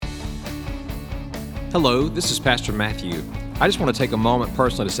Hello, this is Pastor Matthew. I just want to take a moment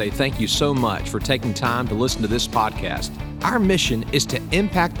personally to say thank you so much for taking time to listen to this podcast. Our mission is to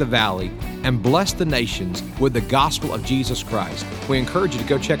impact the valley and bless the nations with the gospel of Jesus Christ. We encourage you to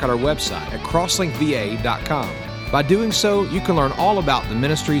go check out our website at crosslinkva.com. By doing so, you can learn all about the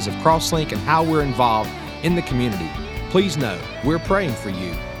ministries of Crosslink and how we're involved in the community. Please know, we're praying for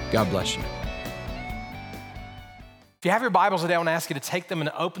you. God bless you. If you have your Bibles today, I want to ask you to take them and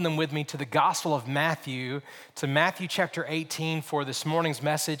open them with me to the Gospel of Matthew, to Matthew chapter 18 for this morning's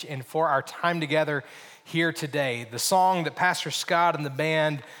message and for our time together here today. The song that Pastor Scott and the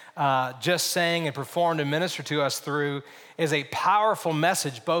band just sang and performed and ministered to us through is a powerful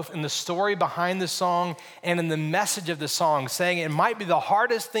message, both in the story behind the song and in the message of the song, saying it might be the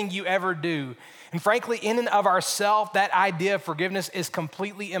hardest thing you ever do. And frankly, in and of ourselves, that idea of forgiveness is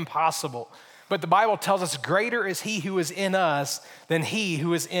completely impossible. But the Bible tells us greater is he who is in us than he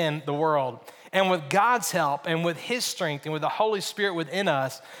who is in the world. And with God's help and with his strength and with the Holy Spirit within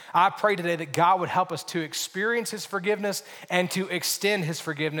us, I pray today that God would help us to experience his forgiveness and to extend his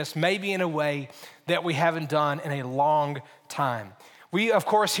forgiveness, maybe in a way that we haven't done in a long time. We, of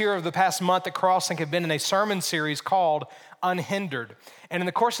course, here over the past month at Crosslink have been in a sermon series called Unhindered. And in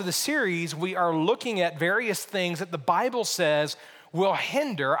the course of the series, we are looking at various things that the Bible says will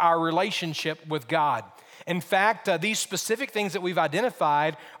hinder our relationship with God. In fact, these specific things that we've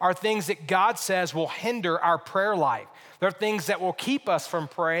identified are things that God says will hinder our prayer life. They're things that will keep us from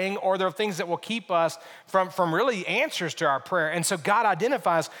praying, or they're things that will keep us from really answers to our prayer. And so God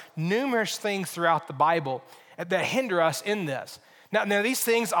identifies numerous things throughout the Bible that hinder us in this. Now, these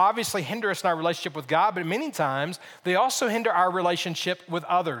things obviously hinder us in our relationship with God, but many times they also hinder our relationship with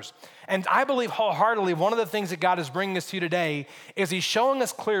others. And I believe wholeheartedly one of the things that God is bringing us to today is he's showing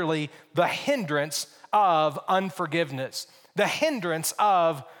us clearly the hindrance of unforgiveness. The hindrance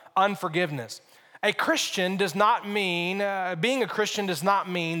of unforgiveness. A Christian does not mean, being a Christian does not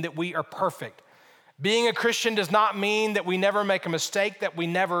mean that we are perfect. Being a Christian does not mean that we never make a mistake, that we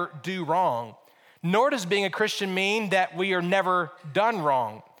never do wrong. Nor does being a Christian mean that we are never done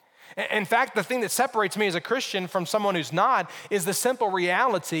wrong. In fact, the thing that separates me as a Christian from someone who's not is the simple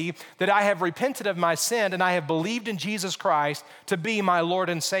reality that I have repented of my sin and I have believed in Jesus Christ to be my Lord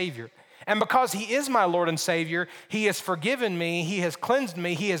and Savior. And because he is my Lord and Savior, he has forgiven me, he has cleansed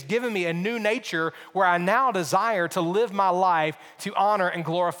me, he has given me a new nature where I now desire to live my life to honor and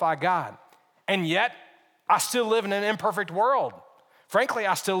glorify God. And yet, I still live in an imperfect world. Frankly,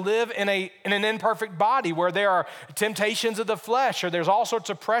 I still live in an imperfect body where there are temptations of the flesh, or there's all sorts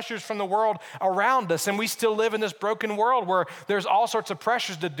of pressures from the world around us, and we still live in this broken world where there's all sorts of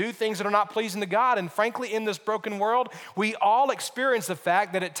pressures to do things that are not pleasing to God. And frankly, in this broken world, we all experience the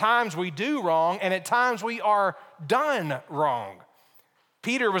fact that at times we do wrong, and at times we are done wrong.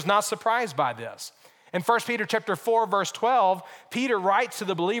 Peter was not surprised by this. In 1 Peter chapter 4, verse 12, Peter writes to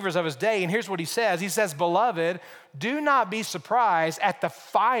the believers of his day, and here's what he says. He says, "Beloved, do not be surprised at the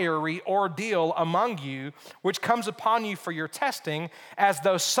fiery ordeal among you, which comes upon you for your testing, as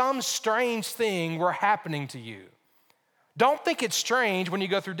though some strange thing were happening to you." Don't think it's strange when you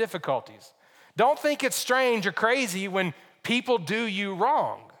go through difficulties. Don't think it's strange or crazy when people do you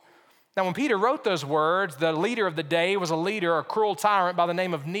wrong. Now, when Peter wrote those words, the leader of the day was a cruel tyrant by the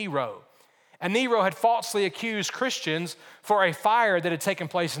name of Nero. And Nero had falsely accused Christians for a fire that had taken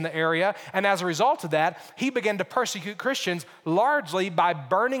place in the area. And as a result of that, he began to persecute Christians largely by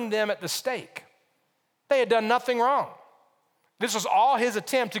burning them at the stake. They had done nothing wrong. This was all his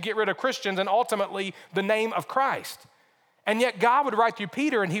attempt to get rid of Christians and ultimately the name of Christ. And yet God would write through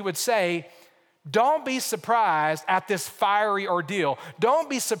Peter and he would say, don't be surprised at this fiery ordeal. Don't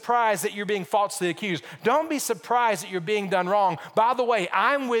be surprised that you're being falsely accused. Don't be surprised that you're being done wrong. By the way,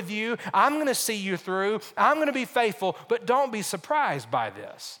 I'm with you. I'm going to see you through. I'm going to be faithful, but don't be surprised by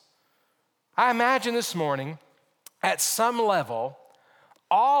this. I imagine this morning, at some level,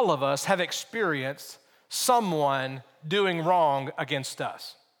 all of us have experienced someone doing wrong against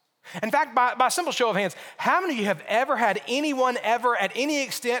us. In fact, by a simple show of hands, how many of you have ever had anyone ever at any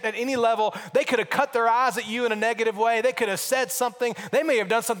extent, at any level, they could have cut their eyes at you in a negative way, they could have said something, they may have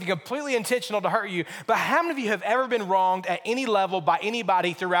done something completely intentional to hurt you, but how many of you have ever been wronged at any level by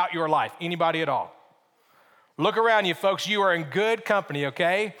anybody throughout your life? Anybody at all? Look around you, folks, you are in good company,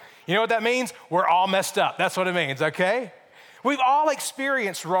 okay? You know what that means? We're all messed up. That's what it means, okay? We've all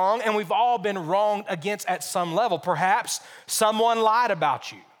experienced wrong, and we've all been wronged against at some level. Perhaps someone lied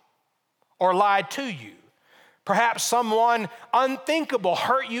about you or lied to you. Perhaps someone unthinkable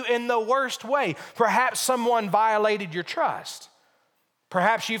hurt you in the worst way. Perhaps someone violated your trust.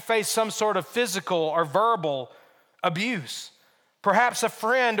 Perhaps you faced some sort of physical or verbal abuse. Perhaps a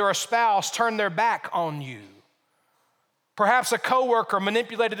friend or a spouse turned their back on you. Perhaps a coworker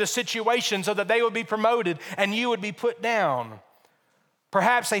manipulated a situation so that they would be promoted and you would be put down.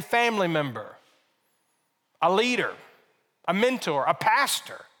 Perhaps a family member, a leader, a mentor, a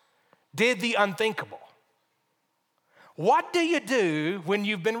pastor did the unthinkable. What do you do when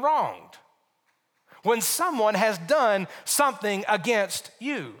you've been wronged? When someone has done something against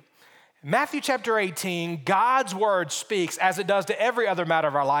you? Matthew chapter 18, God's word speaks, as it does to every other matter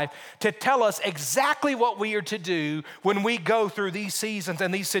of our life, to tell us exactly what we are to do when we go through these seasons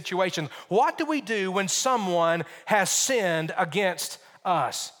and these situations. What do we do when someone has sinned against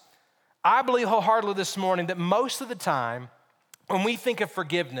us? I believe wholeheartedly this morning that most of the time when we think of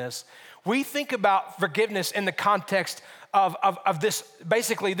forgiveness, we think about forgiveness in the context of this,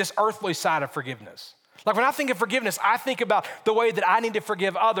 basically this earthly side of forgiveness. Like when I think of forgiveness, I think about the way that I need to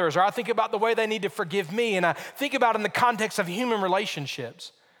forgive others, or I think about the way they need to forgive me, and I think about it in the context of human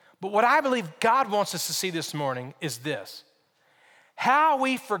relationships. But what I believe God wants us to see this morning is this: how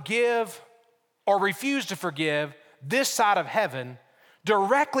we forgive or refuse to forgive this side of heaven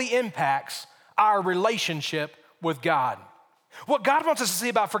directly impacts our relationship with God. What God wants us to see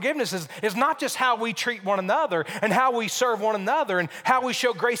about forgiveness is not just how we treat one another and how we serve one another and how we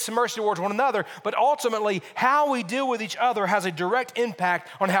show grace and mercy towards one another, but ultimately how we deal with each other has a direct impact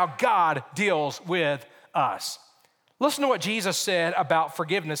on how God deals with us. Listen to what Jesus said about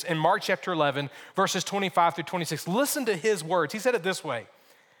forgiveness in Mark chapter 11, verses 25 through 26. Listen to his words. He said it this way: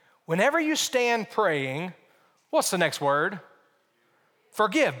 whenever you stand praying, what's the next word?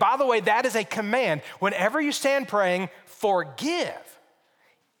 Forgive. By the way, that is a command. Whenever you stand praying, forgive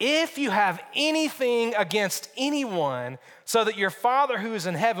if you have anything against anyone, so that your Father who is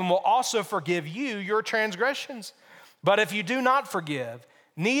in heaven will also forgive you your transgressions. But if you do not forgive,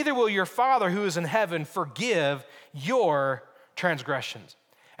 neither will your Father who is in heaven forgive your transgressions.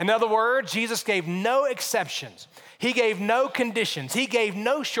 In other words, Jesus gave no exceptions. He gave no conditions. He gave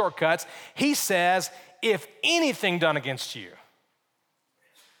no shortcuts. He says, if anything done against you.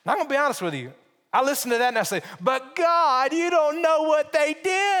 Now, I'm going to be honest with you. I listen to that and I say, but God, you don't know what they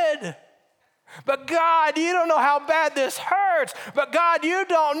did. But God, you don't know how bad this hurts. But God, you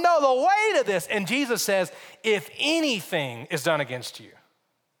don't know the weight of this. And Jesus says, if anything is done against you.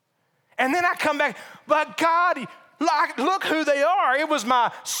 And then I come back, but God, look who they are. It was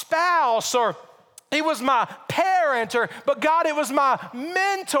my spouse, or it was my parent, but God, it was my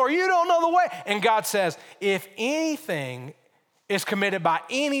mentor. You don't know the way. And God says, if anything is committed by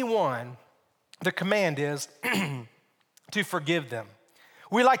anyone, the command is to forgive them.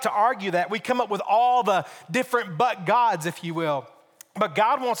 We like to argue that. We come up with all the different but gods, if you will. But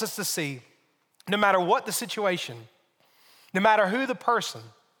God wants us to see, no matter what the situation, no matter who the person,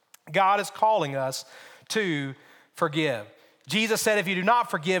 God is calling us to forgive. Jesus said, if you do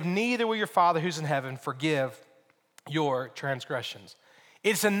not forgive, neither will your Father who's in heaven forgive your transgressions.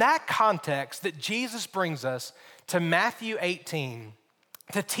 It's in that context that Jesus brings us to Matthew 18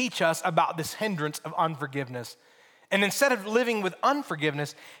 to teach us about this hindrance of unforgiveness. And instead of living with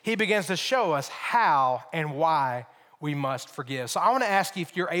unforgiveness, he begins to show us how and why we must forgive. So I want to ask you,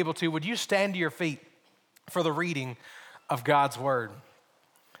 if you're able to, would you stand to your feet for the reading of God's word?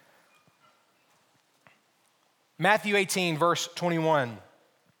 Matthew 18, verse 21.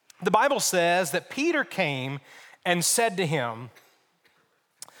 The Bible says that Peter came and said to him,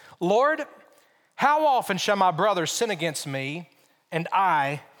 Lord, how often shall my brother sin against me and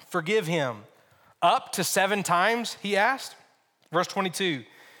I forgive him? Up to 7 times, he asked. Verse 22,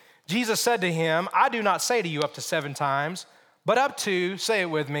 Jesus said to him, I do not say to you up to 7 times, but up to, say it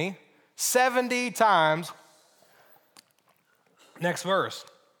with me, 70 times. Next verse.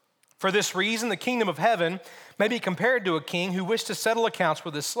 For this reason, the kingdom of heaven may be compared to a king who wished to settle accounts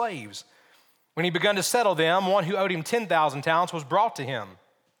with his slaves. When he began to settle them, one who owed him 10,000 talents was brought to him.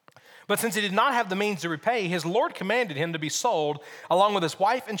 But since he did not have the means to repay, his Lord commanded him to be sold, along with his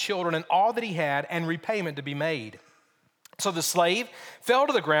wife and children and all that he had, and repayment to be made. So the slave fell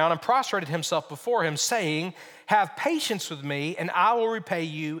to the ground and prostrated himself before him, saying, have patience with me, and I will repay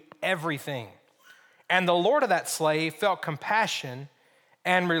you everything. And the Lord of that slave felt compassion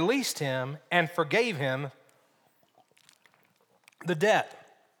and released him and forgave him the debt.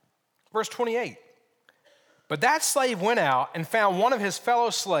 Verse 28. But that slave went out and found one of his fellow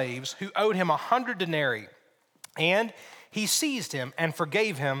slaves who owed him 100 denarii, and he seized him and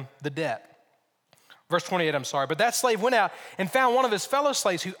forgave him the debt. Verse 28, But that slave went out and found one of his fellow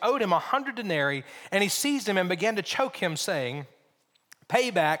slaves who owed him 100 denarii, and he seized him and began to choke him, saying, pay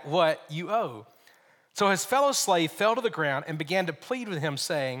back what you owe. So his fellow slave fell to the ground and began to plead with him,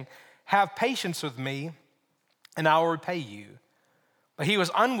 saying, have patience with me, and I will repay you. But he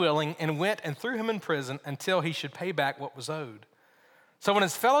was unwilling and went and threw him in prison until he should pay back what was owed. So when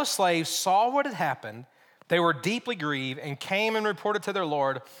his fellow slaves saw what had happened, they were deeply grieved and came and reported to their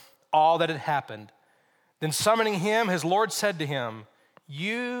Lord all that had happened. Then summoning him, his Lord said to him,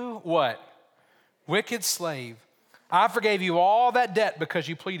 "You," what? "Wicked slave, I forgave you all that debt because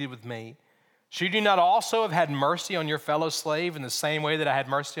you pleaded with me. Should you not also have had mercy on your fellow slave in the same way that I had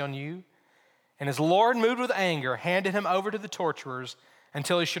mercy on you?" And his Lord, moved with anger, handed him over to the torturers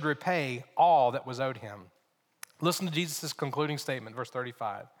until he should repay all that was owed him. Listen to Jesus' concluding statement, verse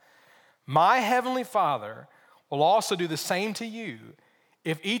 35. "My heavenly Father will also do the same to you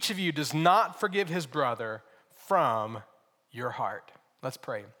if each of you does not forgive his brother from your heart." Let's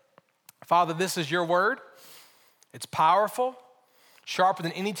pray. Father, this is your word. It's powerful, sharper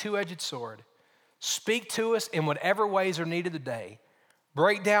than any two-edged sword. Speak to us in whatever ways are needed today.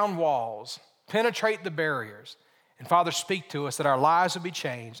 Break down walls, penetrate the barriers. And Father, speak to us that our lives will be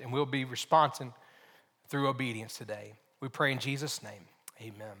changed and we'll be responding through obedience today. We pray in Jesus' name,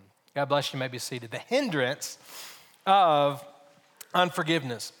 amen. God bless you, you may be seated. The hindrance of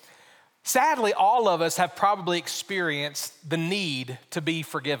unforgiveness. Sadly, all of us have probably experienced the need to be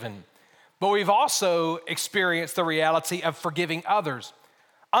forgiven, but we've also experienced the reality of forgiving others.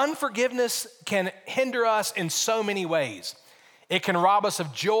 Unforgiveness can hinder us in so many ways. It can rob us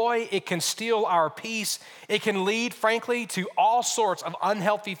of joy. It can steal our peace. It can lead, frankly, to all sorts of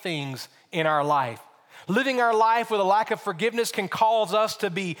unhealthy things in our life. Living our life with a lack of forgiveness can cause us to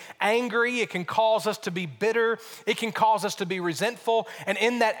be angry. It can cause us to be bitter. It can cause us to be resentful. And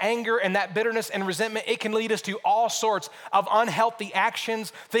in that anger and that bitterness and resentment, it can lead us to all sorts of unhealthy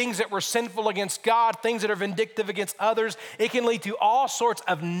actions, things that were sinful against God, things that are vindictive against others. It can lead to all sorts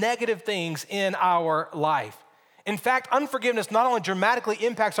of negative things in our life. In fact, unforgiveness not only dramatically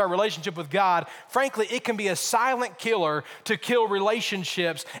impacts our relationship with God, frankly, it can be a silent killer to kill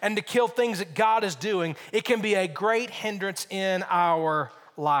relationships and to kill things that God is doing. It can be a great hindrance in our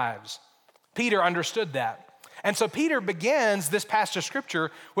lives. Peter understood that. And so Peter begins this passage of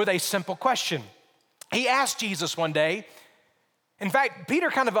scripture with a simple question. He asked Jesus one day, in fact, Peter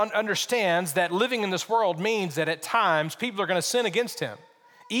kind of understands that living in this world means that at times people are going to sin against him.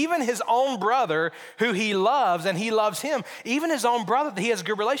 Even his own brother, who he loves, and he loves him, even his own brother that he has a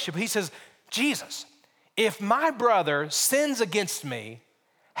good relationship, he says, "Jesus, if my brother sins against me,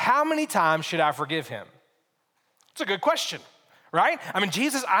 how many times should I forgive him?" It's a good question, right? I mean,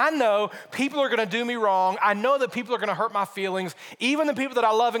 Jesus, I know people are going to do me wrong. I know that people are going to hurt my feelings. Even the people that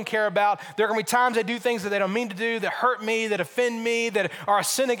I love and care about, there are going to be times they do things that they don't mean to do, that hurt me, that offend me, that are a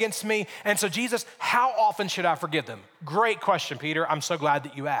sin against me. And so, Jesus, how often should I forgive them? Great question, Peter. I'm so glad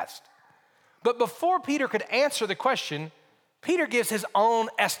that you asked. But before Peter could answer the question, Peter gives his own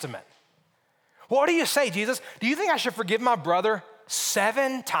estimate. "What do you say, Jesus? Do you think I should forgive my brother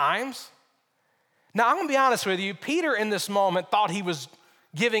 7 times? Now, I'm going to be honest with you. Peter, in this moment, thought he was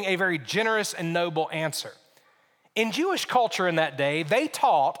giving a very generous and noble answer. In Jewish culture in that day, they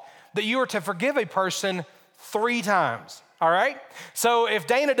taught that you were to forgive a person 3 times, all right? So if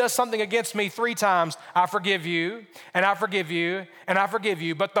Dana does something against me 3 times, I forgive you, and I forgive you, and I forgive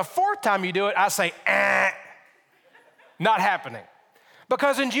you. But the 4th time you do it, I say, not happening.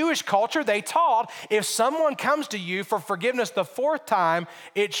 Because in Jewish culture, they taught if someone comes to you for forgiveness the 4th time,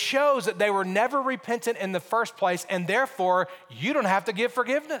 it shows that they were never repentant in the first place, and therefore, you don't have to give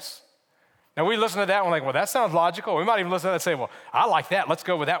forgiveness. Now, we listen to that and we're like, well, that sounds logical. We might even listen to that and say, well, I like that. Let's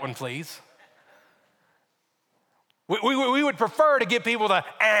go with that one, please. We would prefer to give people the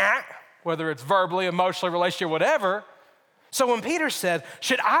whether it's verbally, emotionally, relationally, whatever. So when Peter said,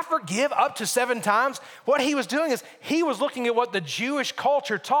 should I forgive up to 7 times? What he was doing is he was looking at what the Jewish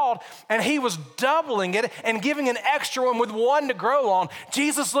culture taught, and he was doubling it and giving an extra one with 1 to grow on.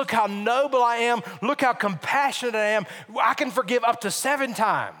 Jesus, look how noble I am. Look how compassionate I am. I can forgive up to 7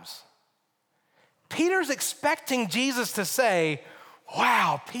 times. Peter's expecting Jesus to say,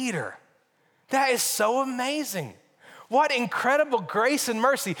 wow, Peter, that is so amazing. What incredible grace and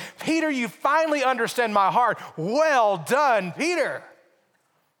mercy. Peter, you finally understand my heart. Well done, Peter.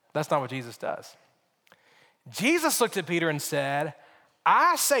 That's not what Jesus does. Jesus looked at Peter and said,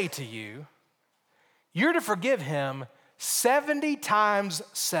 I say to you, you're to forgive him 70 times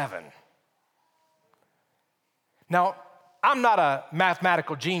 7. Now, I'm not a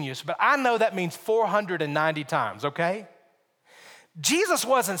mathematical genius, but I know that means 490 times, okay? Jesus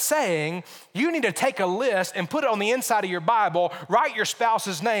wasn't saying you need to take a list and put it on the inside of your Bible, write your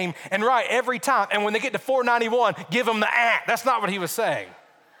spouse's name, and write every time. And when they get to 491, give them the That's not what he was saying.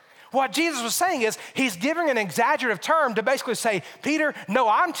 What Jesus was saying is he's giving an exaggerative term to basically say, Peter, no,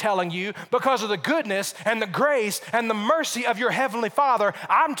 I'm telling you because of the goodness and the grace and the mercy of your heavenly Father,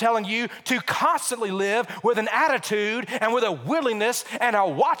 I'm telling you to constantly live with an attitude and with a willingness and a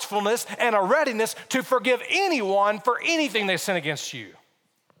watchfulness and a readiness to forgive anyone for anything they sin against you.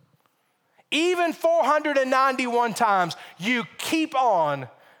 Even 491 times, you keep on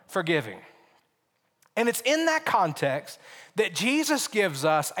forgiving. And it's in that context that Jesus gives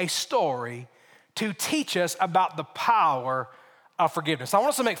us a story to teach us about the power of forgiveness. I want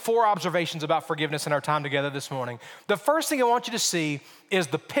us to make 4 observations about forgiveness in our time together this morning. The first thing I want you to see is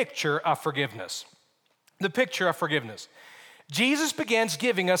the picture of forgiveness. The picture of forgiveness. Jesus begins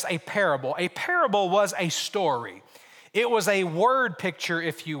giving us a parable. A parable was a story. It was a word picture,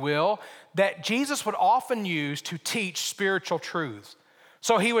 if you will, that Jesus would often use to teach spiritual truths.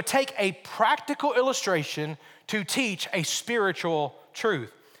 So he would take a practical illustration to teach a spiritual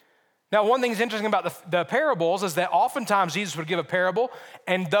truth. Now, one thing that's interesting about the parables is that oftentimes Jesus would give a parable,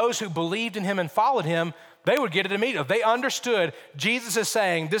 and those who believed in him and followed him, they would get it immediately. They understood Jesus is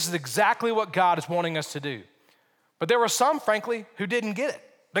saying, this is exactly what God is wanting us to do. But there were some, frankly, who didn't get it.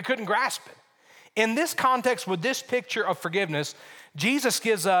 They couldn't grasp it. In this context, with this picture of forgiveness, Jesus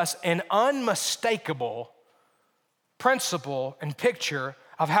gives us an unmistakable principle and picture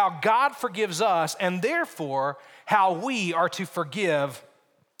of how God forgives us and therefore how we are to forgive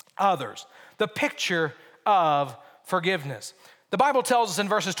others. The picture of forgiveness. The Bible tells us in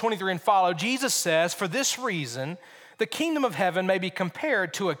verses 23 and follow, Jesus says, for this reason, the kingdom of heaven may be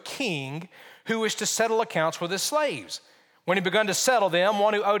compared to a king who wished to settle accounts with his slaves. When he began to settle them,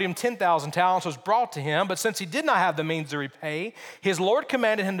 one who owed him 10,000 talents was brought to him, but since he did not have the means to repay, his Lord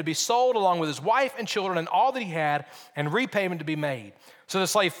commanded him to be sold along with his wife and children and all that he had, and repayment to be made. So the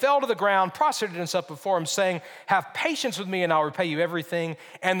slave fell to the ground, prostrated himself before him, saying, have patience with me and I'll repay you everything.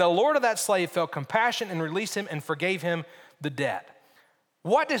 And the Lord of that slave felt compassion and released him and forgave him the debt.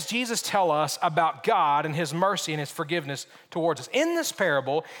 What does Jesus tell us about God and his mercy and his forgiveness towards us? In this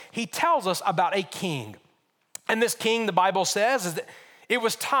parable, he tells us about a king. And this king, the Bible says, is that it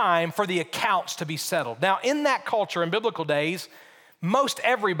was time for the accounts to be settled. Now, in that culture, in biblical days, most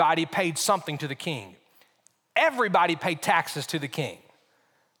everybody paid something to the king. Everybody paid taxes to the king.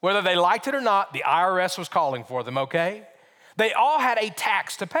 Whether they liked it or not, the IRS was calling for them, okay? They all had a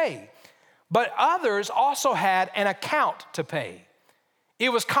tax to pay, but others also had an account to pay.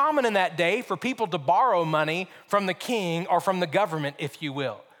 It was common in that day for people to borrow money from the king or from the government, if you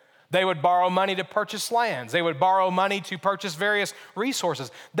will. They would borrow money to purchase lands. They would borrow money to purchase various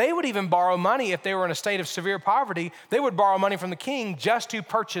resources. They would even borrow money if they were in a state of severe poverty. They would borrow money from the king just to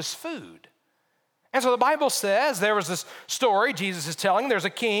purchase food. And so the Bible says there was this story Jesus is telling. There's a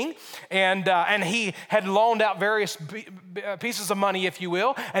king, and he had loaned out various pieces of money, if you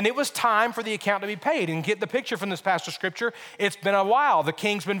will, and it was time for the account to be paid. And get the picture from this passage of scripture. It's been a while. The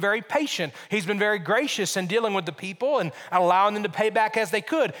king's been very patient. He's been very gracious in dealing with the people and allowing them to pay back as they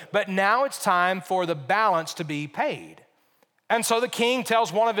could. But now it's time for the balance to be paid. And so the king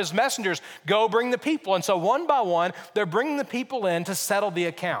tells one of his messengers, go bring the people. And so one by one, they're bringing the people in to settle the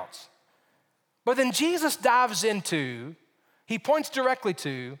accounts. But then Jesus dives into, he points directly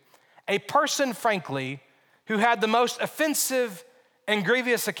to a person, frankly, who had the most offensive and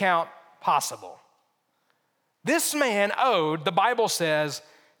grievous account possible. This man owed, the Bible says,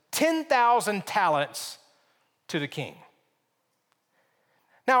 10,000 talents to the king.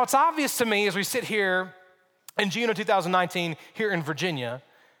 Now, it's obvious to me as we sit here in June of 2019 here in Virginia,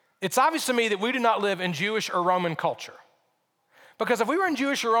 it's obvious to me that we do not live in Jewish or Roman culture. Because if we were in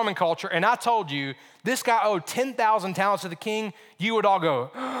Jewish or Roman culture and I told you this guy owed 10,000 talents to the king, you would all go,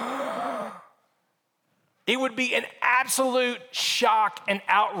 it would be an absolute shock and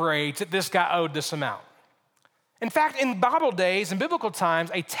outrage that this guy owed this amount. In fact, in Bible days, in biblical times,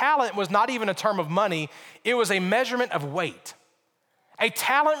 a talent was not even a term of money, it was a measurement of weight. A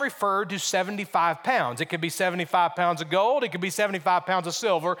talent referred to 75 pounds. It could be 75 pounds of gold. It could be 75 pounds of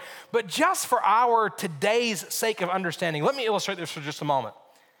silver. But just for our today's sake of understanding, let me illustrate this for just a moment.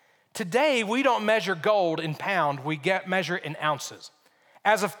 Today, we don't measure gold in pound. We measure it in ounces.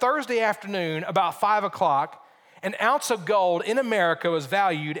 As of Thursday afternoon, about 5 o'clock, an ounce of gold in America was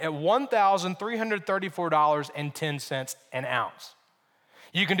valued at $1,334.10 an ounce.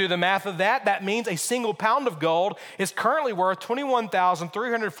 You can do the math of that. That means a single pound of gold is currently worth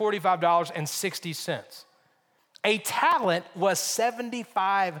 $21,345.60. A talent was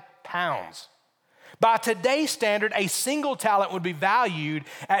 75 pounds. By today's standard, a single talent would be valued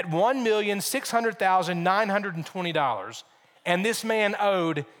at $1,600,920, and this man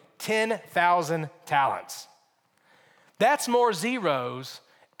owed 10,000 talents. That's more zeros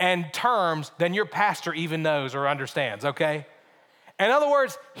and terms than your pastor even knows or understands, okay? In other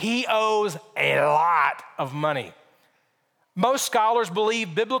words, he owes a lot of money. Most scholars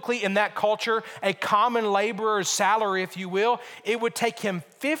believe biblically in that culture, a common laborer's salary, if you will, it would take him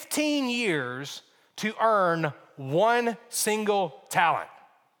 15 years to earn one single talent.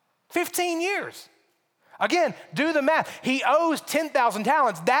 15 years. Again, do the math. He owes 10,000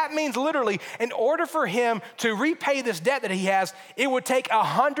 talents. That means literally, in order for him to repay this debt that he has, it would take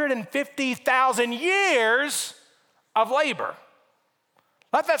 150,000 years of labor.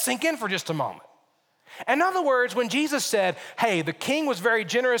 Let that sink in for just a moment. In other words, when Jesus said, hey, the king was very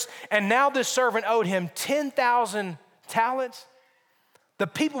generous, and now this servant owed him 10,000 talents, the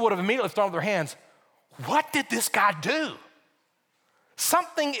people would have immediately thrown up their hands. What did this guy do?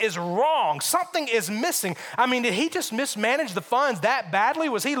 Something is wrong. Something is missing. I mean, did he just mismanage the funds that badly?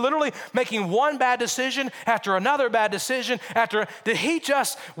 Was he literally making one bad decision after another bad decision? Did he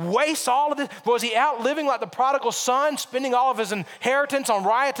just waste all of this? Was he out living like the prodigal son, spending all of his inheritance on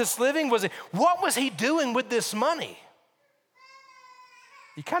riotous living? What was he doing with this money?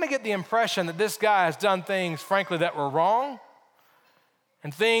 You kind of get the impression that this guy has done things, frankly, that were wrong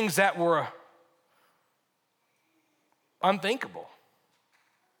and things that were unthinkable.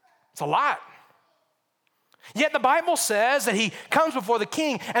 It's a lot. Yet the Bible says that he comes before the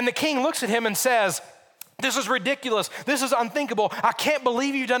king, and the king looks at him and says, this is ridiculous. This is unthinkable. I can't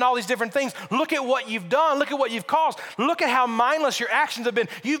believe you've done all these different things. Look at what you've done. Look at what you've caused. Look at how mindless your actions have been.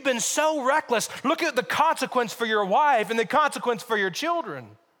 You've been so reckless. Look at the consequence for your wife and the consequence for your children.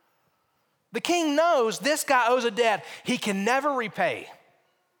 The king knows this guy owes a debt he can never repay.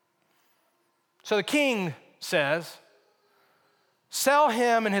 So the king says, sell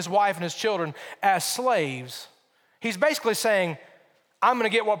him and his wife and his children as slaves. He's basically saying, I'm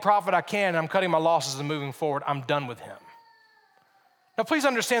going to get what profit I can, and I'm cutting my losses and moving forward. I'm done with him. Now, please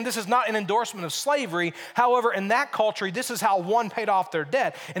understand, this is not an endorsement of slavery. However, in that culture, this is how one paid off their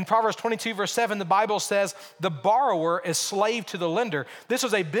debt. In Proverbs 22, verse 7, the Bible says, the borrower is slave to the lender. This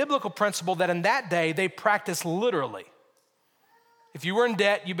was a biblical principle that in that day, they practiced literally. If you were in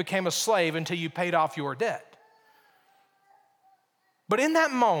debt, you became a slave until you paid off your debt. But in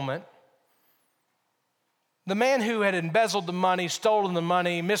that moment, the man who had embezzled the money, stolen the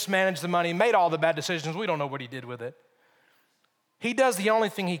money, mismanaged the money, made all the bad decisions, we don't know what he did with it. He does the only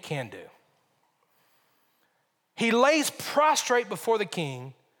thing he can do. He lays prostrate before the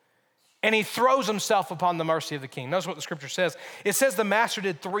king, and he throws himself upon the mercy of the king. Notice what the scripture says. It says the master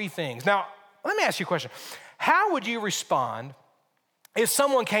did three things. Now, let me ask you a question. How would you respond if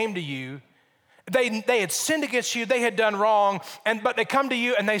someone came to you, they had sinned against you, they had done wrong, but they come to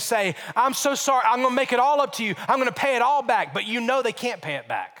you and they say, I'm so sorry, I'm gonna make it all up to you, I'm gonna pay it all back, but you know they can't pay it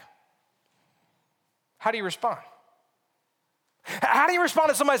back. How do you respond? How do you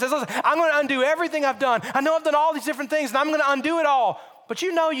respond if somebody says, listen, I'm gonna undo everything I've done. I know I've done all these different things and I'm gonna undo it all, but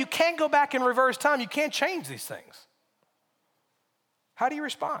you know you can't go back and reverse time, you can't change these things. How do you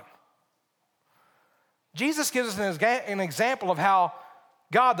respond? Jesus gives us an example of how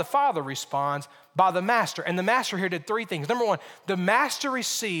God the Father responds by the master. And the master here did three things. Number one, the master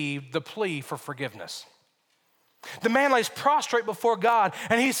received the plea for forgiveness. The man lays prostrate before God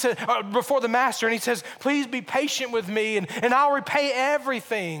and he said, before the master, and he says, please be patient with me and I'll repay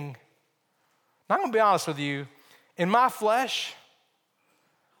everything. Now, I'm gonna be honest with you. In my flesh,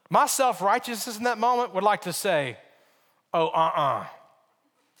 my self-righteousness in that moment would like to say, oh,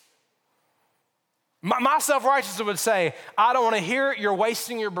 My self-righteousness would say, I don't want to hear it, you're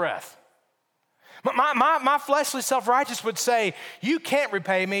wasting your breath. My fleshly self-righteousness would say, you can't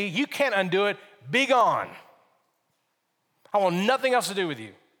repay me, you can't undo it, be gone. I want nothing else to do with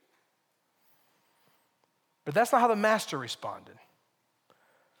you. But that's not how the master responded.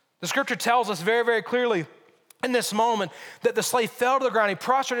 The scripture tells us very, very clearly in this moment that the slave fell to the ground, he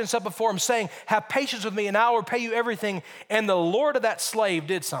prostrated himself before him saying, have patience with me and I will repay you everything. And the Lord of that slave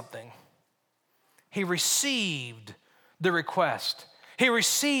did something. He received the request. He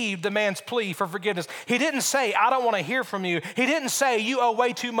received the man's plea for forgiveness. He didn't say, I don't want to hear from you. He didn't say, you owe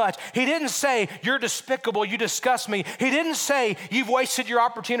way too much. He didn't say, you're despicable, you disgust me. He didn't say, you've wasted your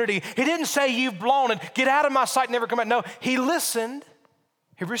opportunity. He didn't say, you've blown it, get out of my sight, never come back. No, he listened,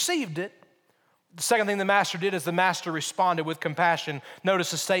 he received it. The second thing the master did is the master responded with compassion.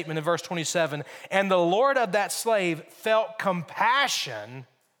 Notice the statement in verse 27, and the Lord of that slave felt compassion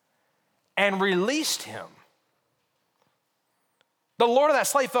and released him. The Lord of that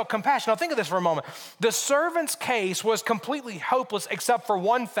slave felt compassion. Now think of this for a moment. The servant's case was completely hopeless except for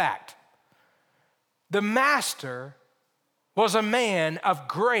one fact. The master was a man of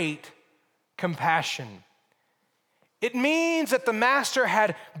great compassion. It means that the master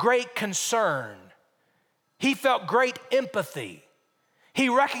had great concern. He felt great empathy. He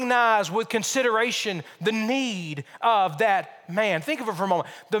recognized with consideration the need of that man. Think of it for a moment.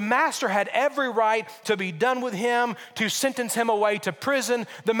 The master had every right to be done with him, to sentence him away to prison.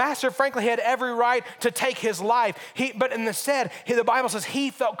 The master, frankly, had every right to take his life. But instead, the Bible says he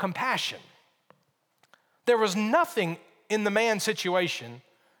felt compassion. There was nothing in the man's situation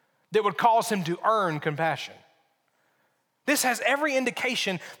that would cause him to earn compassion. This has every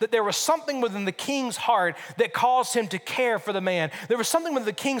indication that there was something within the king's heart that caused him to care for the man. There was something within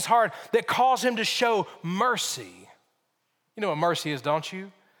the king's heart that caused him to show mercy. You know what mercy is, don't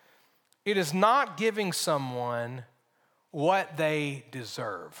you? It is not giving someone what they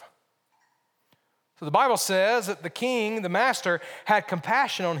deserve. So the Bible says that the king, the master, had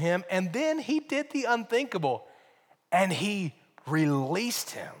compassion on him, and then he did the unthinkable, and he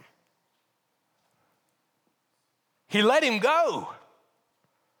released him. He let him go.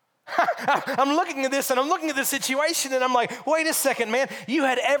 I'm looking at this and I'm looking at this situation and I'm like, wait a second, man. You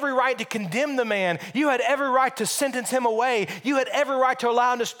had every right to condemn the man. You had every right to sentence him away. You had every right to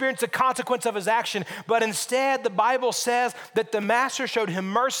allow him to experience the consequence of his action. But instead, the Bible says that the master showed him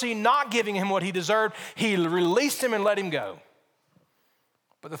mercy, not giving him what he deserved. He released him and let him go.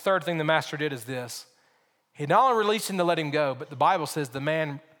 But the third thing the master did is this. He not only released him to let him go, but the Bible says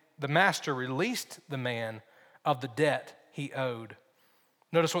the master released the man of the debt he owed.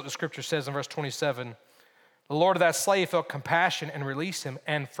 Notice what the scripture says in verse 27. The Lord of that slave felt compassion and released him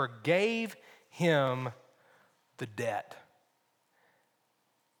and forgave him the debt.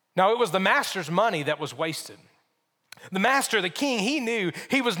 Now, it was the master's money that was wasted. The master, the king, he knew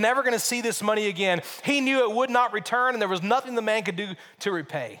he was never going to see this money again. He knew it would not return, and there was nothing the man could do to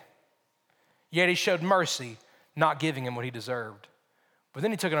repay. Yet he showed mercy, not giving him what he deserved. But then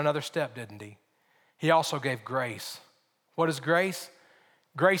he took it another step, didn't he? He also gave grace. What is grace?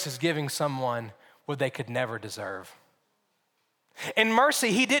 Grace is giving someone what they could never deserve. In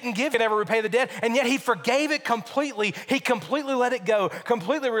mercy, he didn't give it, ever repay the debt, and yet he forgave it completely. He completely let it go,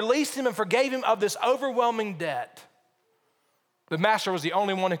 completely released him and forgave him of this overwhelming debt. The master was the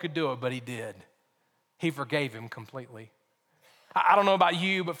only one who could do it, but he did. He forgave him completely. I don't know about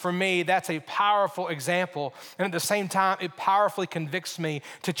you, but for me, that's a powerful example. And at the same time, it powerfully convicts me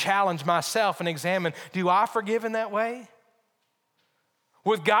to challenge myself and examine, do I forgive in that way?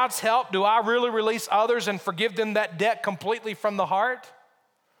 With God's help, do I really release others and forgive them that debt completely from the heart?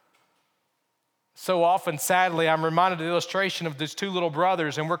 So often, sadly, I'm reminded of the illustration of these two little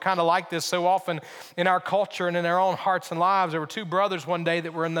brothers, and we're kind of like this so often in our culture and in our own hearts and lives. There were two brothers one day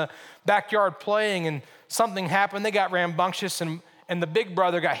that were in the backyard playing, and something happened. They got rambunctious, and the big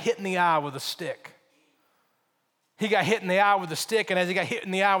brother got hit in the eye with a stick. He got hit in the eye with a stick, and as he got hit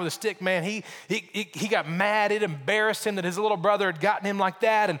in the eye with a stick, man, he got mad. It embarrassed him that his little brother had gotten him like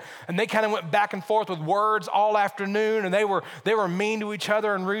that, and they kind of went back and forth with words all afternoon, and they were mean to each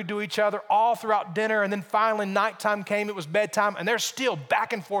other and rude to each other all throughout dinner, and then finally nighttime came, it was bedtime, and they're still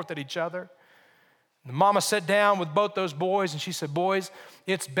back and forth at each other. The mama sat down with both those boys, and she said, boys,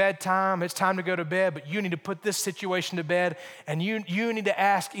 it's bedtime, it's time to go to bed, but you need to put this situation to bed, and you need to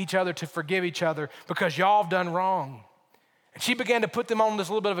ask each other to forgive each other because y'all have done wrong. And she began to put them on this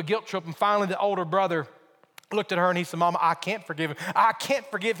little bit of a guilt trip, and finally the older brother looked at her and he said, Mama, I can't forgive him. I can't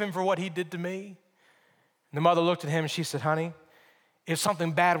forgive him for what he did to me. And the mother looked at him and she said, honey, if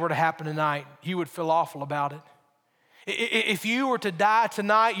something bad were to happen tonight, you would feel awful about it. If you were to die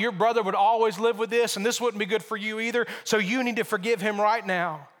tonight, your brother would always live with this, and this wouldn't be good for you either, so you need to forgive him right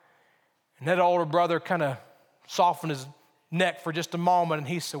now. And that older brother kind of softened his neck for just a moment, and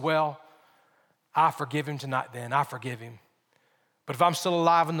he said, well, I forgive him tonight then. I forgive him. But if I'm still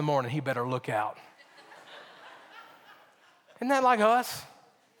alive in the morning, he better look out. Isn't that like us?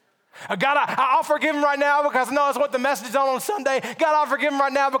 God, I'll forgive him right now because I know it's what the message is on Sunday. God, I'll forgive him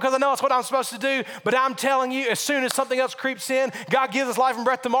right now because I know it's what I'm supposed to do. But I'm telling you, as soon as something else creeps in, God gives us life and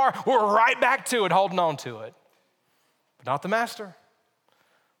breath tomorrow, we're right back to it, holding on to it. But not the master.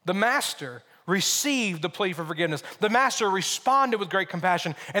 The master received the plea for forgiveness. The master responded with great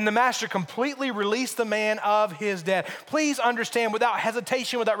compassion, and the master completely released the man of his debt. Please understand, without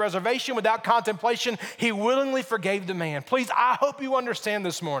hesitation, without reservation, without contemplation, he willingly forgave the man. Please, I hope you understand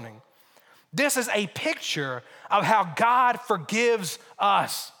this morning. This is a picture of how God forgives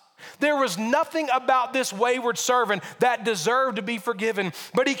us. There was nothing about this wayward servant that deserved to be forgiven,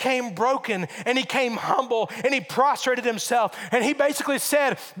 but he came broken and he came humble and he prostrated himself and he basically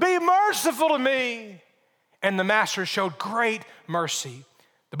said, be merciful to me. And the master showed great mercy.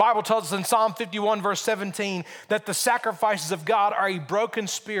 The Bible tells us in Psalm 51, verse 17, that the sacrifices of God are a broken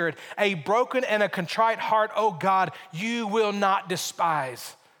spirit, a broken and a contrite heart, oh God, you will not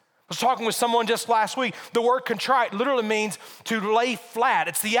despise. I was talking with someone just last week. The word contrite literally means to lay flat.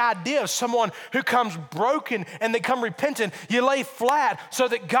 It's the idea of someone who comes broken and they come repentant. You lay flat so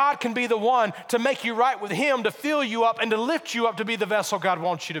that God can be the one to make you right with Him, to fill you up and to lift you up to be the vessel God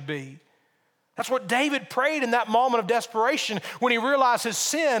wants you to be. That's what David prayed in that moment of desperation when he realized his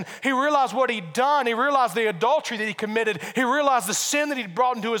sin. He realized what he'd done. He realized the adultery that he committed. He realized the sin that he'd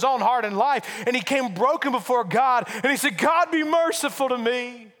brought into his own heart and life. And he came broken before God. And he said, God, be merciful to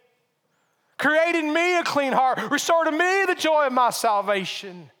me. Create in me a clean heart. Restore to me the joy of my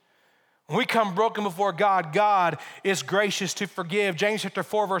salvation. When we come broken before God, God is gracious to forgive. James chapter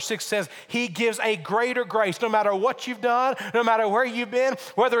 4, verse 6 says, He gives a greater grace. No matter what you've done, no matter where you've been,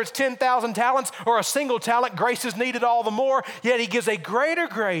 whether it's 10,000 talents or a single talent, grace is needed all the more, yet He gives a greater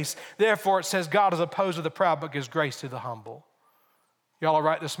grace. Therefore, it says, God is opposed to the proud, but gives grace to the humble. Y'all all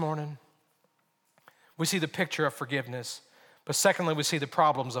right this morning? We see the picture of forgiveness, but secondly, we see the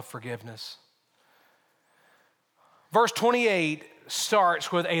problems of forgiveness. Verse 28 starts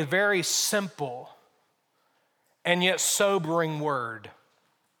with a very simple and yet sobering word.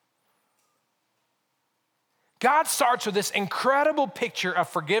 God starts with this incredible picture of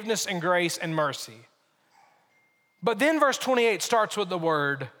forgiveness and grace and mercy. But then verse 28 starts with the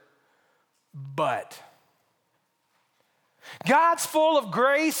word, but. God's full of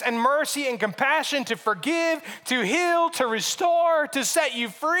grace and mercy and compassion to forgive, to heal, to restore, to set you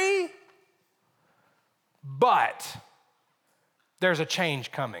free. But there's a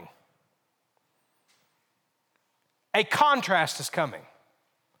change coming. A contrast is coming.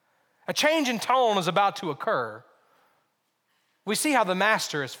 A change in tone is about to occur. We see how the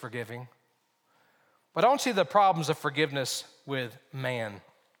master is forgiving, but don't see the problems of forgiveness with man.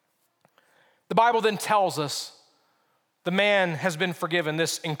 The Bible then tells us the man has been forgiven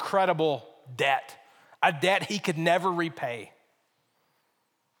this incredible debt, a debt he could never repay.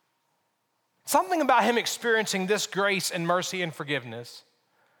 Something about him experiencing this grace and mercy and forgiveness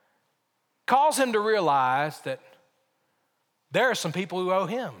calls him to realize that there are some people who owe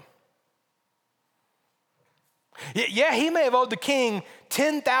him. Yeah, he may have owed the king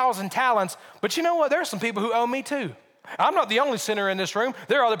 10,000 talents, but you know what? There are some people who owe me too. I'm not the only sinner in this room.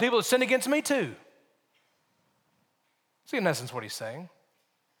 There are other people that sin against me too. See, in essence, what he's saying.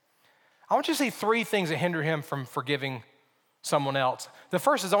 I want you to see three things that hinder him from forgiving someone else. The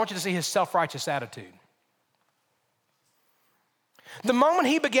first is I want you to see his self-righteous attitude. The moment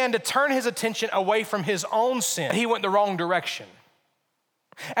he began to turn his attention away from his own sin, he went the wrong direction.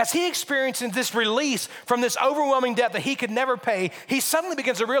 As he experiences this release from this overwhelming debt that he could never pay, he suddenly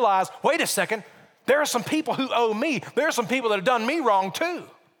begins to realize, wait a second, there are some people who owe me. There are some people that have done me wrong too.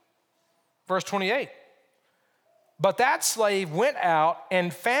 Verse 28. But that slave went out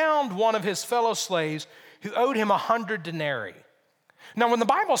and found one of his fellow slaves who owed him 100 denarii. Now, when the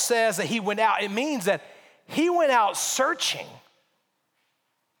Bible says that he went out, it means that he went out searching.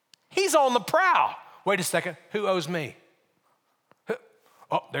 He's on the prowl. Wait a second, who owes me?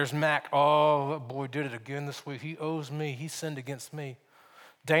 Oh, there's Mac. Oh, that boy did it again this week. He owes me. He sinned against me.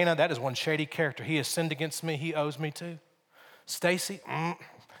 Dana, that is one shady character. He has sinned against me. He owes me too. Stacy,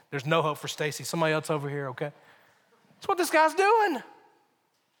 there's no hope for Stacy. Somebody else over here, okay? That's what this guy's doing.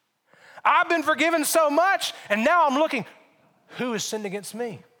 I've been forgiven so much, and now I'm looking, who has sinned against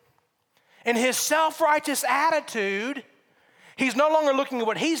me? In his self-righteous attitude, he's no longer looking at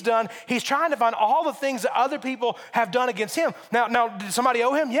what he's done. He's trying to find all the things that other people have done against him. Now, did somebody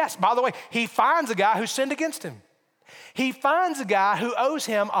owe him? Yes. By the way, he finds a guy who sinned against him. He finds a guy who owes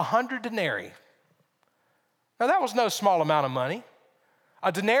him 100 denarii. Now, that was no small amount of money.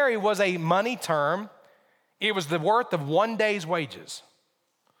 A denarii was a money term. It was the worth of 1 day's wages.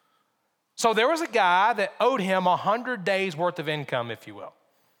 So there was a guy that owed him 100 days worth of income, if you will.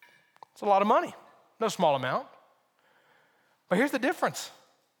 It's a lot of money, no small amount. But here's the difference.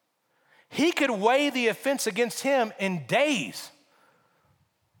 He could weigh the offense against him in days.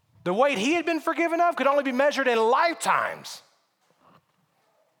 The weight he had been forgiven of could only be measured in lifetimes.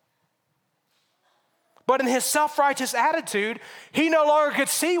 But in his self-righteous attitude, he no longer could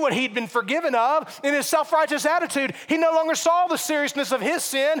see what he'd been forgiven of. In his self-righteous attitude, he no longer saw the seriousness of his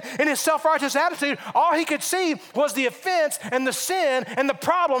sin. In his self-righteous attitude, all he could see was the offense and the sin and the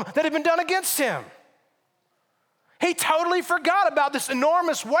problem that had been done against him. He totally forgot about this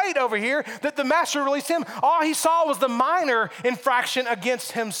enormous weight over here that the master released him. All he saw was the minor infraction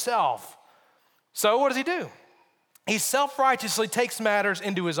against himself. So what does he do? He self-righteously takes matters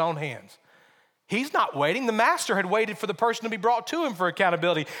into his own hands. He's not waiting. The master had waited for the person to be brought to him for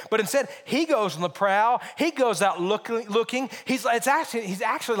accountability. But instead, he goes on the prowl. He goes out looking. He's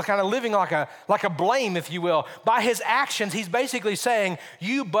actually kind of living like a blame, if you will. By his actions, he's basically saying,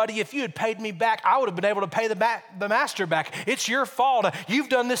 you, buddy, if you had paid me back, I would have been able to pay the master back. It's your fault. You've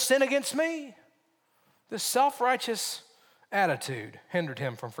done this sin against me. This self-righteous attitude hindered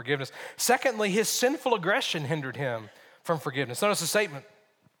him from forgiveness. Secondly, his sinful aggression hindered him from forgiveness. Notice the statement,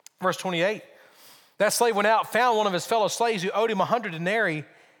 verse 28. That slave went out, found one of his fellow slaves who owed him 100 denarii,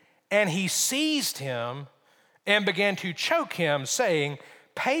 and he seized him and began to choke him, saying,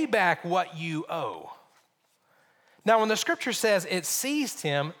 pay back what you owe. Now, when the scripture says it seized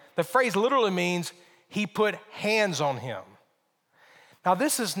him, the phrase literally means he put hands on him. Now,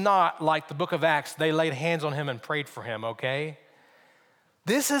 this is not like the book of Acts. They laid hands on him and prayed for him, okay?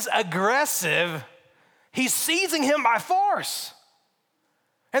 This is aggressive. He's seizing him by force.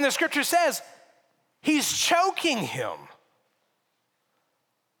 And the scripture says, he's choking him.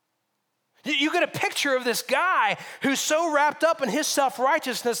 You get a picture of this guy who's so wrapped up in his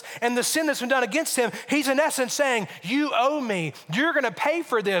self-righteousness and the sin that's been done against him. He's in essence saying, you owe me. You're going to pay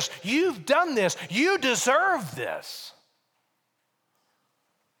for this. You've done this. You deserve this.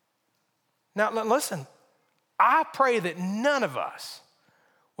 Now, listen, I pray that none of us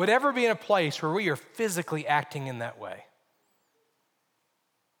would ever be in a place where we are physically acting in that way.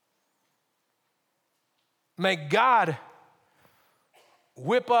 May God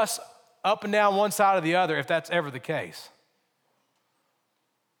whip us up and down one side or the other if that's ever the case.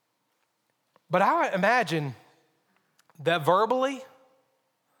 But I imagine that verbally,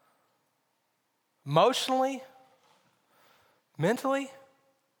 emotionally, mentally,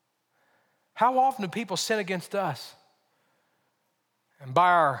 how often do people sin against us? And by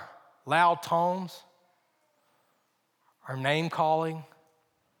our loud tones, our name calling,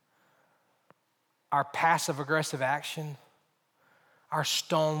 our passive-aggressive action, our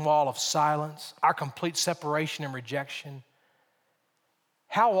stone wall of silence, our complete separation and rejection.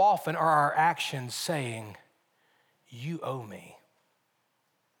 How often are our actions saying, you owe me?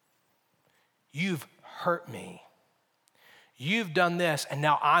 You've hurt me. You've done this, and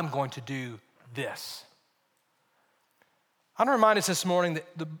now I'm going to do this. I want to remind us this morning that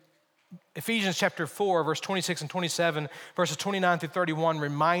the Ephesians chapter 4, verse 26 and 27, verses 29 through 31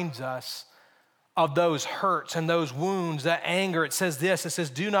 reminds us of those hurts and those wounds, that anger. It says this, it says,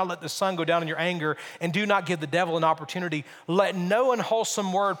 do not let the sun go down in your anger and do not give the devil an opportunity. Let no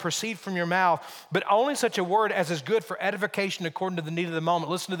unwholesome word proceed from your mouth, but only such a word as is good for edification according to the need of the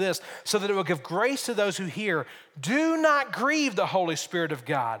moment. Listen to this, so that it will give grace to those who hear. Do not grieve the Holy Spirit of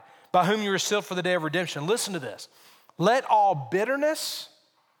God, by whom you are sealed for the day of redemption. Listen to this. Let all bitterness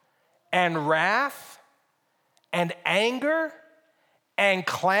and wrath and anger and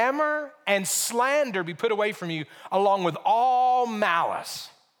clamor and slander be put away from you, along with all malice.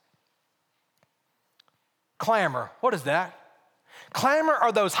 Clamor, what is that? Clamor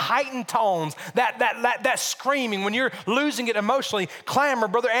are those heightened tones, that screaming when you're losing it emotionally. Clamor,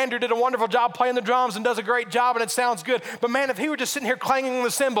 Brother Andrew did a wonderful job playing the drums and does a great job and it sounds good. But man, if he were just sitting here clanging on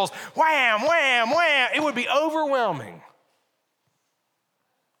the cymbals, wham, wham, wham, it would be overwhelming.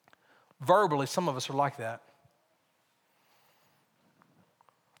 Verbally, some of us are like that.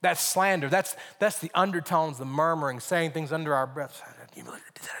 That's slander. That's the undertones, the murmuring, saying things under our breath. Can you believe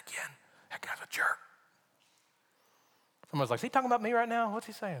he did that again? That guy's a jerk. Someone's like, is he talking about me right now? What's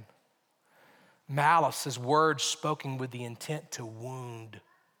he saying? Malice is words spoken with the intent to wound.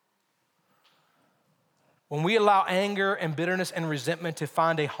 When we allow anger and bitterness and resentment to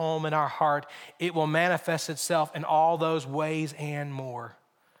find a home in our heart, it will manifest itself in all those ways and more.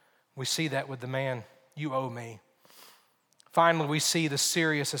 We see that with the man, you owe me. Finally, we see the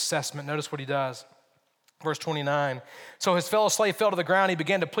serious assessment. Notice what he does. Verse 29. So his fellow slave fell to the ground. He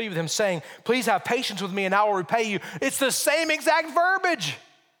began to plead with him, saying, please have patience with me and I will repay you. It's the same exact verbiage.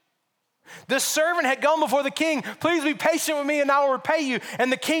 This servant had gone before the king. Please be patient with me and I will repay you. And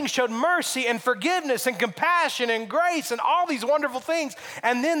the king showed mercy and forgiveness and compassion and grace and all these wonderful things.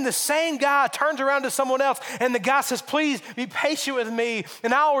 And then the same guy turns around to someone else and the guy says, please be patient with me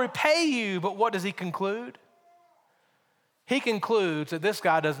and I will repay you. But what does he conclude? He concludes that this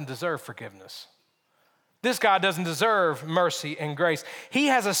guy doesn't deserve forgiveness. This guy doesn't deserve mercy and grace. He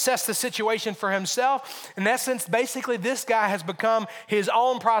has assessed the situation for himself. In essence, basically, this guy has become his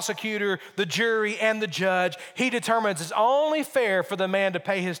own prosecutor, the jury, and the judge. He determines it's only fair for the man to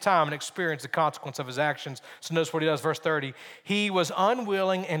pay his time and experience the consequence of his actions. So notice what he does, verse 30. He was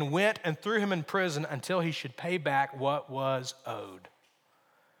unwilling and went and threw him in prison until he should pay back what was owed.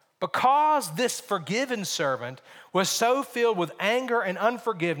 Because this forgiven servant was so filled with anger and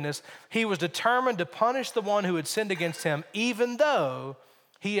unforgiveness, he was determined to punish the one who had sinned against him, even though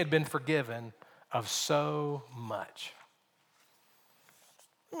he had been forgiven of so much.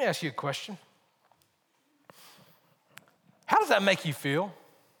 Let me ask you a question. How does that make you feel?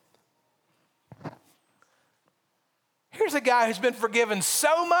 Here's a guy who's been forgiven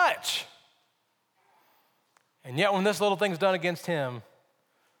so much, and yet when this little thing's done against him,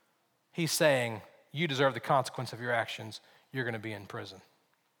 he's saying, you deserve the consequence of your actions. You're going to be in prison.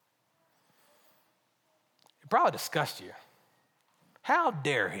 It probably disgusts you. How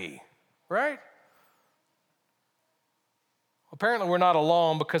dare he, right? Apparently we're not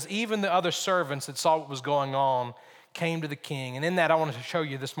alone, because even the other servants that saw what was going on came to the king. And in that, I wanted to show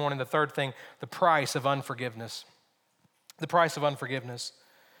you this morning the third thing, the price of unforgiveness. The price of unforgiveness.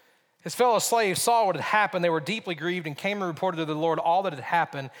 His fellow slaves saw what had happened. They were deeply grieved and came and reported to the Lord all that had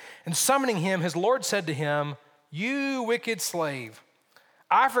happened. And summoning him, his Lord said to him, you wicked slave,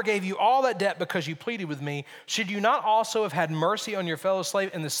 I forgave you all that debt because you pleaded with me. Should you not also have had mercy on your fellow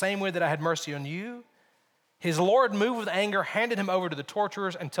slave in the same way that I had mercy on you? His Lord, moved with anger, handed him over to the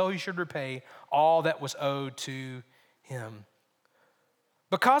torturers until he should repay all that was owed to him.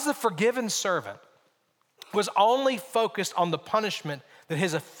 Because the forgiven servant was only focused on the punishment that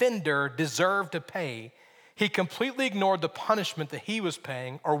his offender deserved to pay, he completely ignored the punishment that he was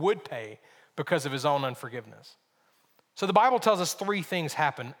paying or would pay because of his own unforgiveness. So the Bible tells us three things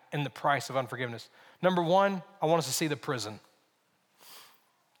happen in the price of unforgiveness. Number one, I want us to see the prison.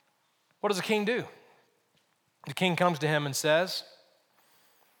 What does the king do? The king comes to him and says,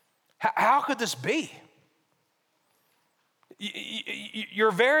 how could this be?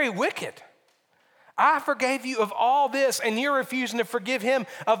 You're very wicked. I forgave you of all this, and you're refusing to forgive him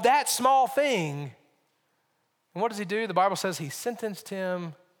of that small thing. And what does he do? The Bible says he sentenced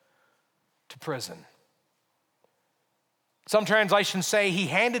him to prison. Some translations say he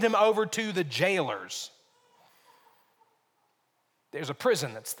handed him over to the jailers. There's a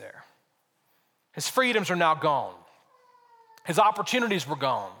prison that's there. His freedoms are now gone. His opportunities were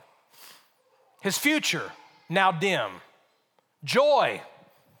gone. His future now dim. Joy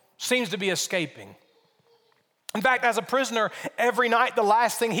seems to be escaping. In fact, as a prisoner, every night the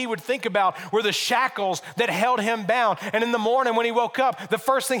last thing he would think about were the shackles that held him bound. And in the morning when he woke up, the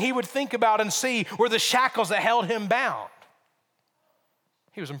first thing he would think about and see were the shackles that held him bound.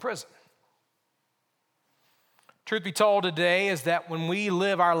 He was in prison. Truth be told, today is that when we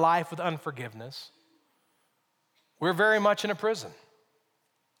live our life with unforgiveness, we're very much in a prison.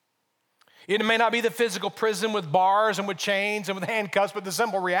 It may not be the physical prison with bars and with chains and with handcuffs, but the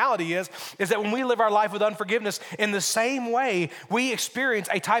simple reality is that when we live our life with unforgiveness, in the same way, we experience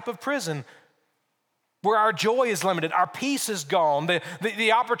a type of prison where our joy is limited, our peace is gone,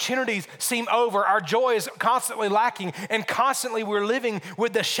 the opportunities seem over, our joy is constantly lacking, and constantly we're living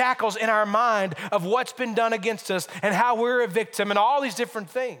with the shackles in our mind of what's been done against us and how we're a victim and all these different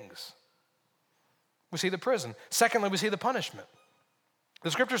things. We see the prison. Secondly, we see the punishment. The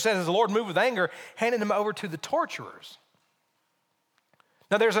scripture says, as the Lord moved with anger, handed him over to the torturers.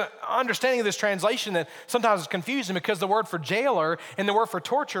 Now, there's an understanding of this translation that sometimes is confusing because the word for jailer and the word for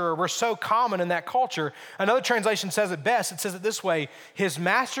torturer were so common in that culture. Another translation says it best. It says it this way: his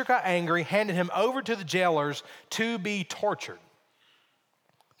master got angry, handed him over to the jailers to be tortured.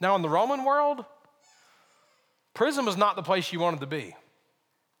 Now, in the Roman world, prison was not the place you wanted to be.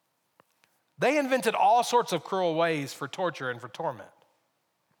 They invented all sorts of cruel ways for torture and for torment.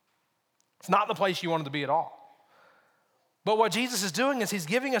 It's not the place you wanted to be at all. But what Jesus is doing is he's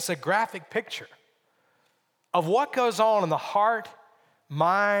giving us a graphic picture of what goes on in the heart,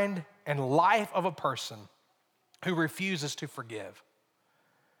 mind, and life of a person who refuses to forgive.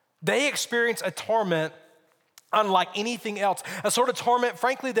 They experience a torment unlike anything else, a sort of torment,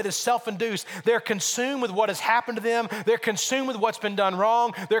 frankly, that is self-induced. They're consumed with what has happened to them. They're consumed with what's been done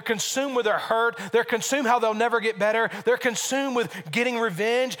wrong. They're consumed with their hurt. They're consumed how they'll never get better. They're consumed with getting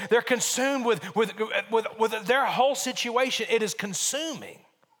revenge. They're consumed with their whole situation. It is consuming.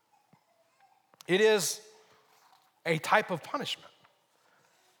 It is a type of punishment.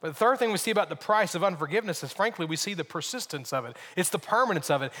 But the third thing we see about the price of unforgiveness is, frankly, we see the persistence of it. It's the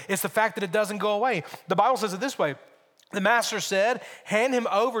permanence of it. It's the fact that it doesn't go away. The Bible says it this way: the master said, hand him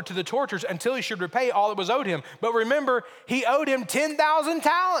over to the torturers until he should repay all that was owed him. But remember, he owed him 10,000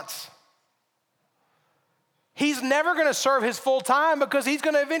 talents. He's never going to serve his full time because he's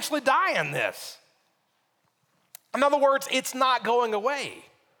going to eventually die in this. In other words, it's not going away.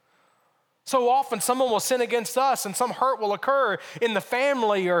 So often someone will sin against us and some hurt will occur in the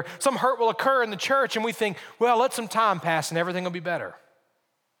family or some hurt will occur in the church, and we think, well, let some time pass and everything will be better.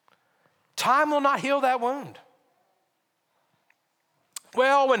 Time will not heal that wound.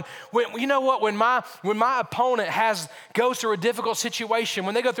 Well, when you know what, when my opponent goes through a difficult situation,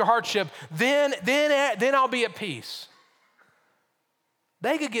 when they go through hardship, then I'll be at peace.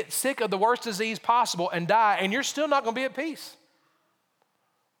 They could get sick of the worst disease possible and die, and you're still not going to be at peace.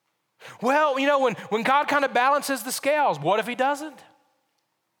 Well, you know, when God kind of balances the scales, what if he doesn't?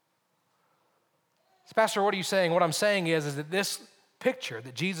 So, Pastor, what are you saying? What I'm saying is that this picture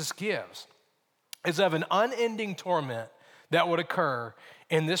that Jesus gives is of an unending torment that would occur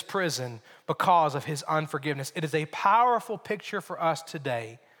in this prison because of his unforgiveness. It is a powerful picture for us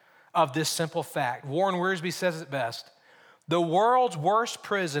today of this simple fact. Warren Wiersbe says it best. The world's worst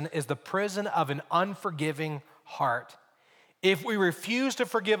prison is the prison of an unforgiving heart. If we refuse to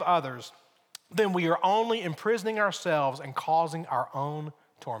forgive others, then we are only imprisoning ourselves and causing our own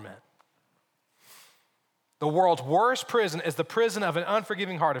torment. The world's worst prison is the prison of an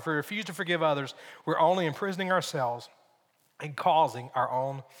unforgiving heart. If we refuse to forgive others, we're only imprisoning ourselves and causing our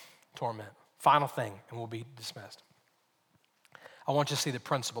own torment. Final thing, and we'll be dismissed. I want you to see the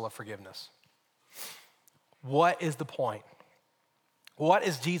principle of forgiveness. What is the point? What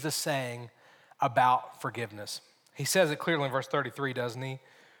is Jesus saying about forgiveness? He says it clearly in verse 33, doesn't he?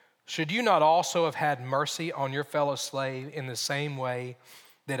 Should you not also have had mercy on your fellow slave in the same way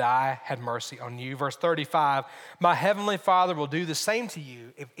that I had mercy on you? Verse 35, my heavenly Father will do the same to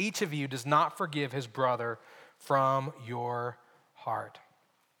you if each of you does not forgive his brother from your heart.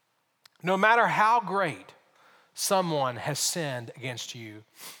 No matter how great someone has sinned against you,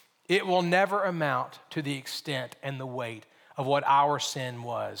 it will never amount to the extent and the weight of what our sin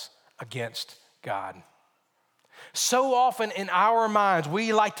was against God. So often in our minds,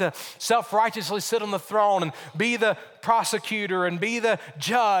 we like to self-righteously sit on the throne and be the prosecutor and be the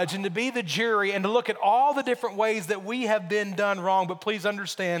judge and to be the jury and to look at all the different ways that we have been done wrong. But please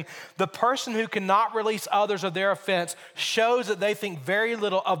understand, the person who cannot release others of their offense shows that they think very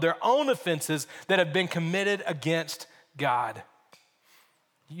little of their own offenses that have been committed against God.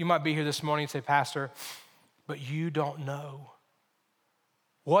 You might be here this morning and say, Pastor, but you don't know.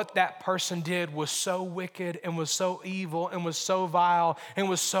 What that person did was so wicked and was so evil and was so vile and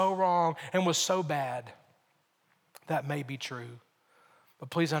was so wrong and was so bad. That may be true,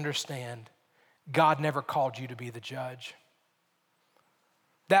 but please understand, God never called you to be the judge.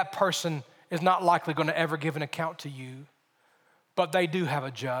 That person is not likely going to ever give an account to you, but they do have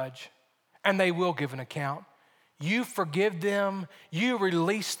a judge and they will give an account. You forgive them, you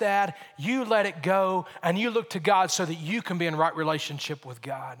release that, you let it go, and you look to God so that you can be in right relationship with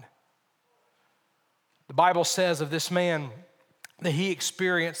God. The Bible says of this man that he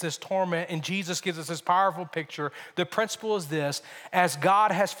experienced this torment, and Jesus gives us this powerful picture. The principle is this: as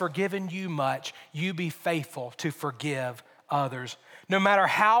God has forgiven you much, you be faithful to forgive others. No matter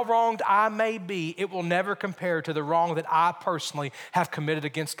how wronged I may be, it will never compare to the wrong that I personally have committed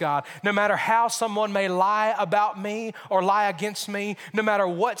against God. No matter how someone may lie about me or lie against me, no matter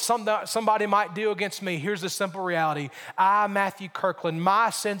what somebody might do against me, here's the simple reality. I, Matthew Kirkland, my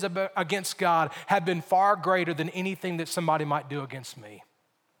sins against God have been far greater than anything that somebody might do against me.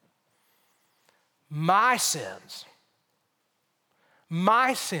 My sins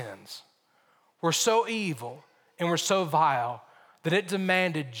were so evil and were so vile that it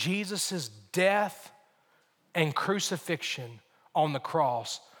demanded Jesus' death and crucifixion on the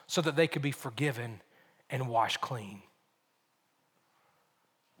cross so that they could be forgiven and washed clean.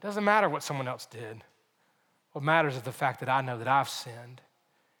 It doesn't matter what someone else did. What matters is the fact that I know that I've sinned,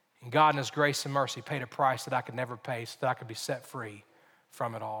 and God in his grace and mercy paid a price that I could never pay so that I could be set free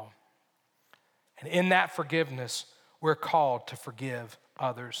from it all. And in that forgiveness, we're called to forgive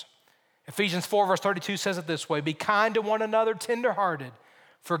others. Ephesians 4 verse 32 says it this way: be kind to one another, tenderhearted,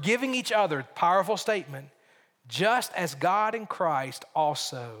 forgiving each other, powerful statement, just as God in Christ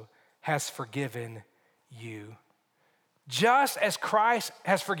also has forgiven you. Just as Christ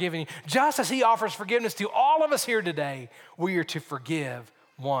has forgiven you, just as he offers forgiveness to all of us here today, we are to forgive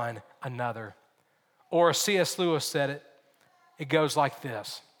one another. Or C.S. Lewis said it goes like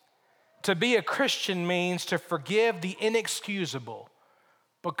this: to be a Christian means to forgive the inexcusable,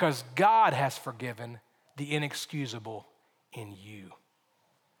 because God has forgiven the inexcusable in you.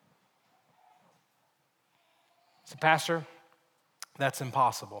 So, Pastor, that's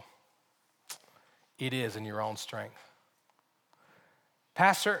impossible. It is in your own strength.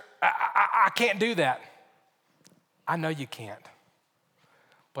 Pastor, I can't do that. I know you can't,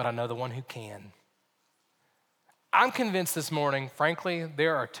 but I know the one who can. I'm convinced this morning, frankly,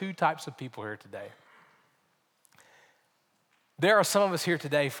 there are two types of people here today. There are some of us here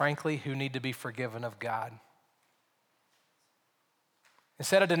today, frankly, who need to be forgiven of God.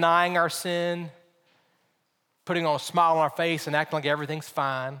 Instead of denying our sin, putting on a smile on our face and acting like everything's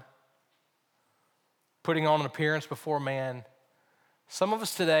fine, putting on an appearance before man, some of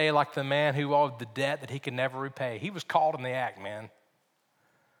us today, like the man who owed the debt that he could never repay, he was caught in the act, man.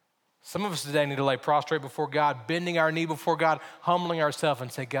 Some of us today need to lay prostrate before God, bending our knee before God, humbling ourselves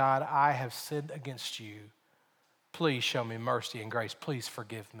and say, God, I have sinned against you. Please show me mercy and grace. Please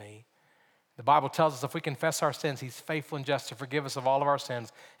forgive me. The Bible tells us if we confess our sins, he's faithful and just to forgive us of all of our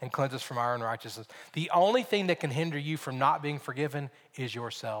sins and cleanse us from our unrighteousness. The only thing that can hinder you from not being forgiven is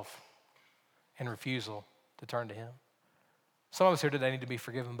yourself and refusal to turn to him. Some of us here today need to be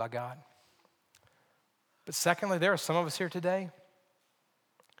forgiven by God. But secondly, there are some of us here today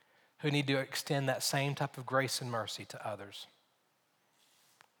who need to extend that same type of grace and mercy to others.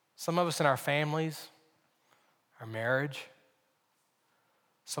 Some of us in our families, our marriage,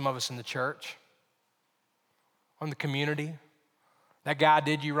 some of us in the church, or in the community. That guy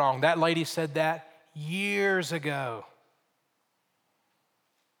did you wrong. That lady said that years ago.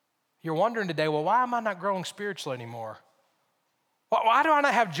 You're wondering today, well, why am I not growing spiritually anymore? Why do I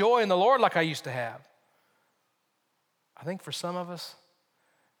not have joy in the Lord like I used to have? I think for some of us,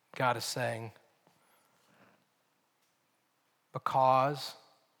 God is saying, because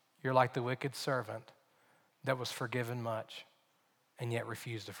you're like the wicked servant that was forgiven much and yet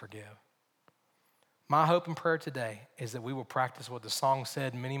refused to forgive. My hope and prayer today is that we will practice what the song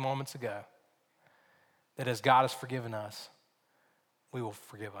said many moments ago, that as God has forgiven us, we will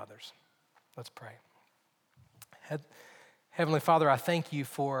forgive others. Let's pray. Heavenly Father, I thank you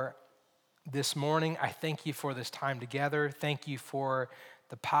for this morning. I thank you for this time together. Thank you for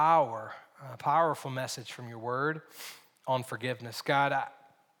the powerful message from your word on forgiveness. God,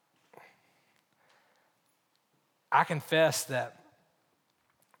 I confess that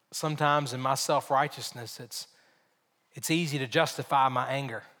sometimes in my self-righteousness, it's easy to justify my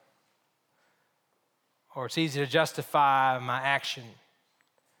anger, or it's easy to justify my action.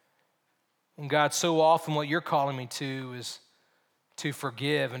 And God, so often what you're calling me to is to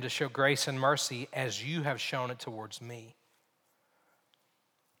forgive and to show grace and mercy as you have shown it towards me.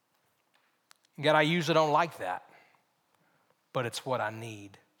 God, I usually don't like that, but it's what I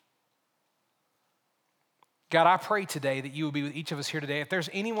need. God, I pray today that you will be with each of us here today. If there's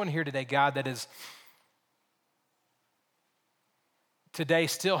anyone here today, God, that is today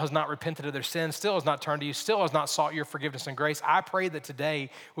still has not repented of their sins, still has not turned to you, still has not sought your forgiveness and grace, I pray that today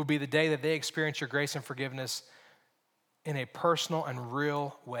will be the day that they experience your grace and forgiveness in a personal and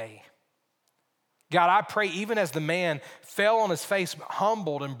real way. God, I pray even as the man fell on his face,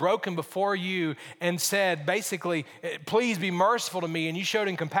 humbled and broken before you and said, basically, please be merciful to me, and you showed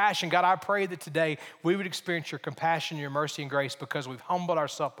him compassion. God, I pray that today we would experience your compassion, your mercy, and grace because we've humbled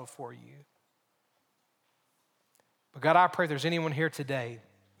ourselves before you. But God, I pray if there's anyone here today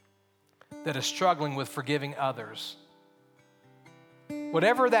that is struggling with forgiving others,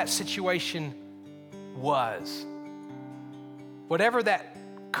 whatever that situation was, whatever that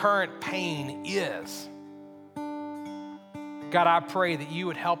current pain is, God, I pray that you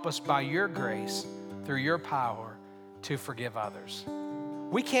would help us by your grace, through your power, to forgive others.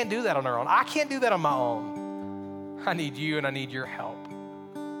 We can't do that on our own. I can't do that on my own. I need you and I need your help.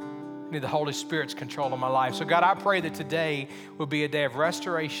 I need the Holy Spirit's control of my life. So God, I pray that today will be a day of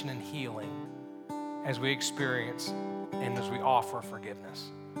restoration and healing as we experience and as we offer forgiveness.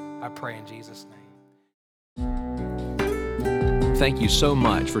 I pray in Jesus' name. Thank you so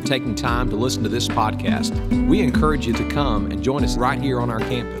much for taking time to listen to this podcast. We encourage you to come and join us right here on our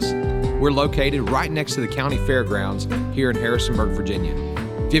campus. We're located right next to the county fairgrounds here in Harrisonburg, Virginia.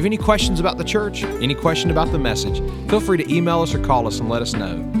 If you have any questions about the church, any question about the message, feel free to email us or call us and let us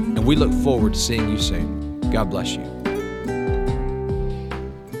know. And we look forward to seeing you soon. God bless you.